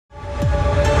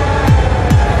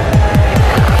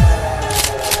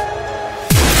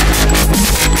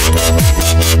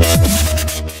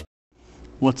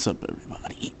What's up,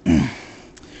 everybody?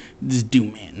 This is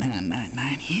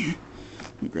Doom-Man999 here.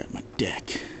 Let me grab my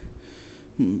deck.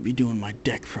 I'm gonna be doing my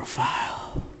deck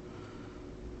profile.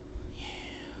 Yeah.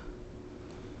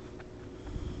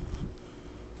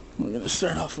 We're gonna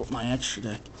start off with my extra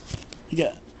deck. You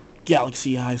got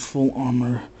Galaxy Eyes Full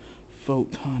Armor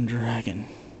Photon Dragon.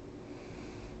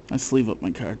 I sleeve up my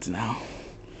cards now.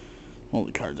 All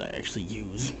the cards I actually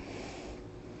use.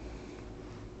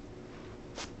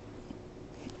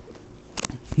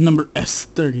 Number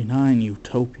S39,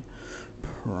 Utopia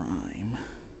Prime.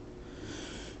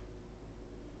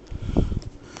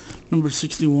 Number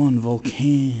 61,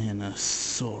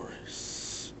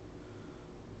 Volcanosaurus.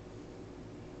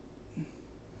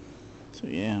 So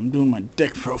yeah, I'm doing my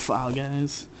deck profile,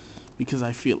 guys, because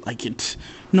I feel like it.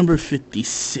 Number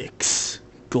 56,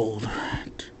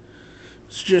 Goldratt.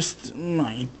 It's just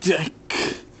my deck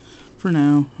for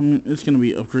now. It's gonna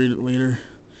be upgraded later.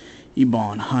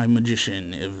 Ebon High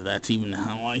Magician, if that's even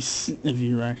how if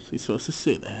you're actually supposed to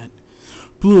say that.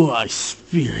 Blue Eye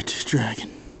Spirit Dragon.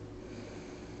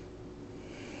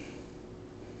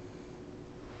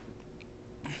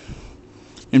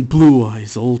 And Blue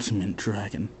Eyes Ultimate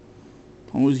Dragon.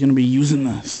 Always gonna be using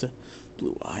this.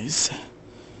 Blue Eyes.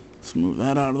 Let's move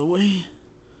that out of the way.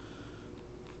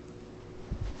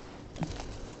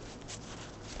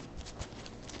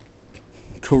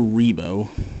 Karibo.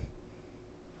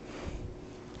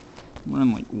 I'm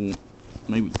running like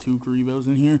maybe 2 Karibos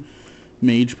in here.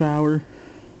 Mage Power.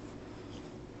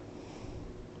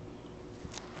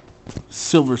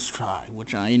 Silver Stride,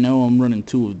 which I know I'm running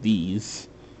 2 of these.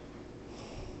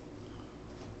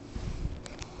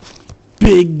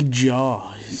 Big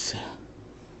Jaws.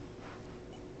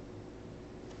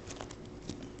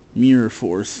 Mirror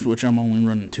Force, which I'm only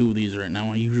running 2 of these right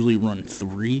now. I usually run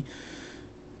 3,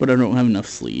 but I don't have enough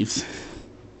sleeves.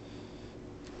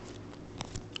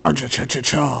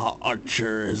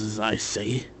 Archer, as I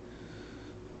say.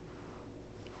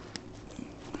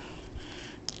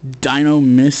 Dino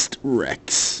Mist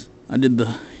Rex. I did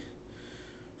the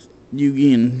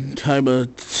Yugi and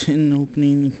Kaiba tin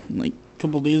opening like a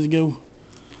couple days ago.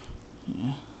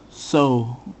 Yeah.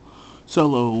 Solo.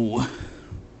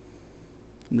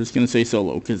 I'm just gonna say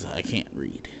solo because I can't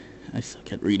read. I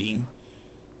suck at reading.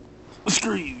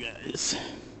 Screw you guys.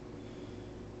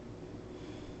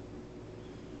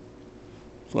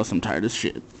 Plus, I'm tired as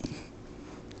shit.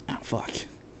 Ah, fuck.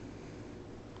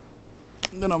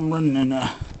 Then I'm running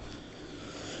a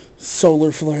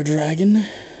Solar Flare Dragon.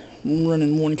 I'm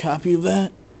running 1 copy of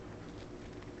that.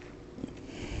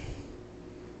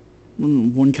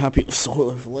 Running 1 copy of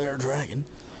Solar Flare Dragon.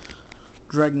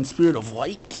 Dragon Spirit of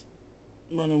Light.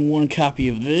 Running 1 copy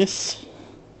of this.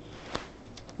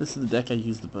 This is the deck I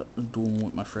use the dueling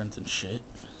with my friends and shit.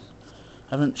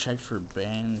 I haven't checked for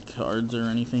banned cards or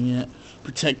anything yet.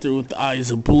 Protector with the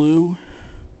Eyes of Blue.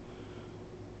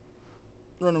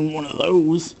 Running 1 of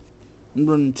those. I'm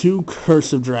running 2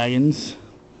 Curse of Dragons.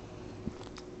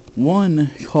 1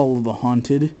 Call of the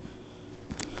Haunted. This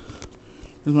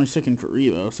is my second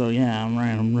Karibo, so yeah,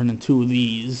 I'm running 2 of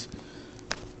these.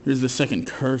 Here's the second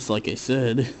Curse, like I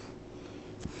said.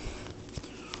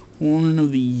 1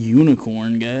 of the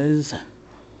Unicorn, guys.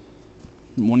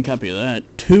 1 copy of that.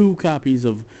 2 copies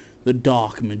of the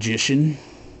Dark Magician.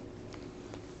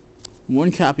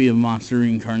 1 copy of Monster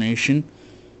Reincarnation.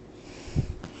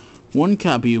 1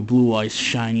 copy of Blue Eyes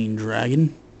Shining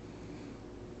Dragon.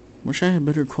 Wish I had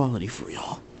better quality for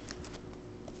y'all.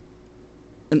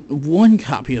 And 1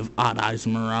 copy of Odd Eyes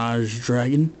Mirage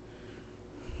Dragon.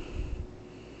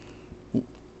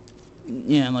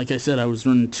 Yeah, like I said, I was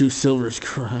running 2 Silver's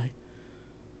Cry.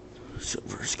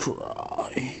 Silver's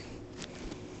Cry.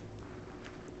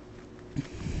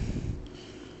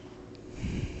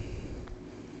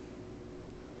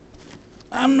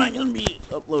 I'm not going to be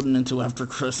uploading until after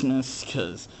Christmas,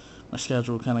 because my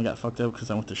schedule kind of got fucked up because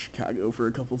I went to Chicago for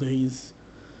a couple days.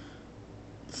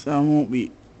 So I won't be,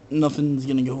 nothing's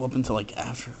going to go up until like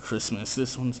after Christmas.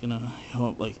 This one's going to go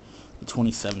up like the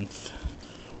 27th.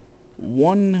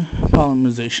 1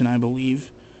 polymerization, I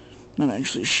believe. Not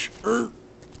actually sure.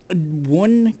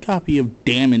 1 copy of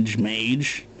Damage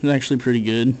Mage. It's actually pretty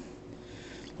good.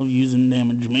 Love using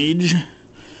Damage Mage.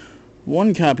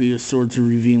 1 copy of Swords of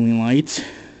Revealing Light.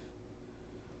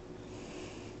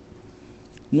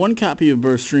 1 copy of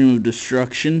Burst Stream of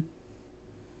Destruction.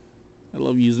 I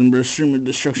love using Burst Stream of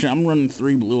Destruction. I'm running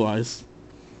 3 Blue Eyes.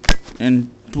 And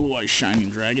Blue Eyes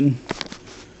Shining Dragon.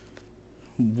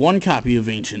 1 copy of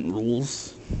Ancient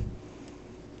Rules.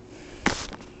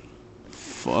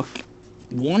 Fuck.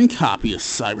 1 copy of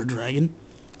Cyber Dragon.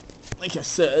 Like I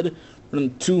said,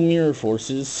 running 2 Mirror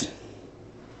Forces.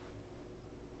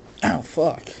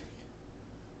 fuck?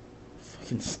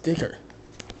 Fucking sticker.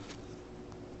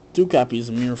 2 copies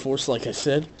of Mirror Force, like I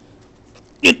said.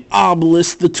 An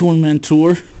Obelisk, the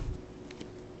Tormentor.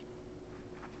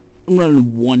 I'm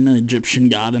running 1 Egyptian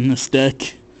God in this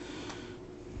deck.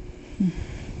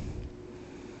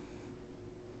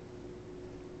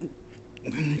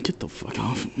 Get the fuck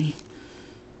off of me.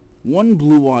 1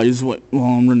 Blue Eyes White. Well,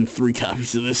 I'm running 3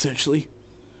 copies of this, actually.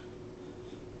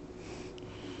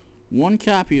 1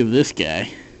 copy of this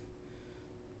guy.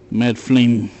 Mad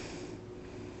Flame.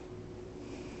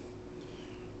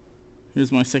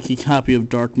 Here's my second copy of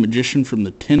Dark Magician from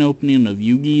the tin opening of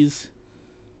Yugi's.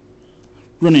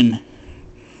 Running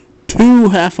 2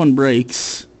 half-on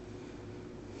breaks.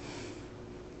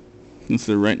 Since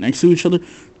they're right next to each other.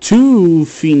 2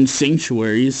 Fiend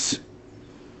Sanctuaries.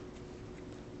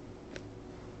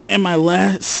 And my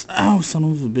last... Oh, son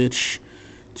of a bitch.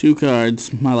 2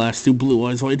 cards. My last 2 Blue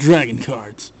Eyes White Dragon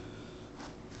cards.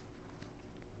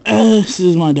 This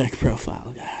is my deck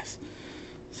profile, guys.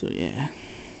 So, yeah.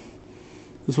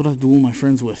 This is what I duel my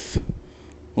friends with.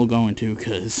 Well, going to,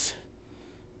 because...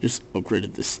 just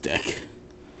upgraded this deck.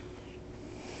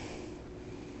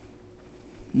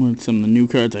 With some of the new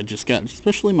cards I just got,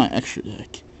 especially my extra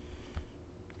deck.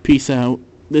 Peace out.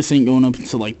 This ain't going up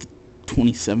until like the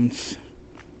 27th,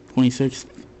 26th.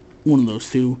 One of those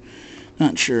 2.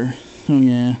 Not sure. So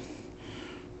yeah.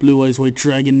 Blue Eyes White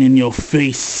Dragon in your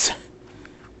face.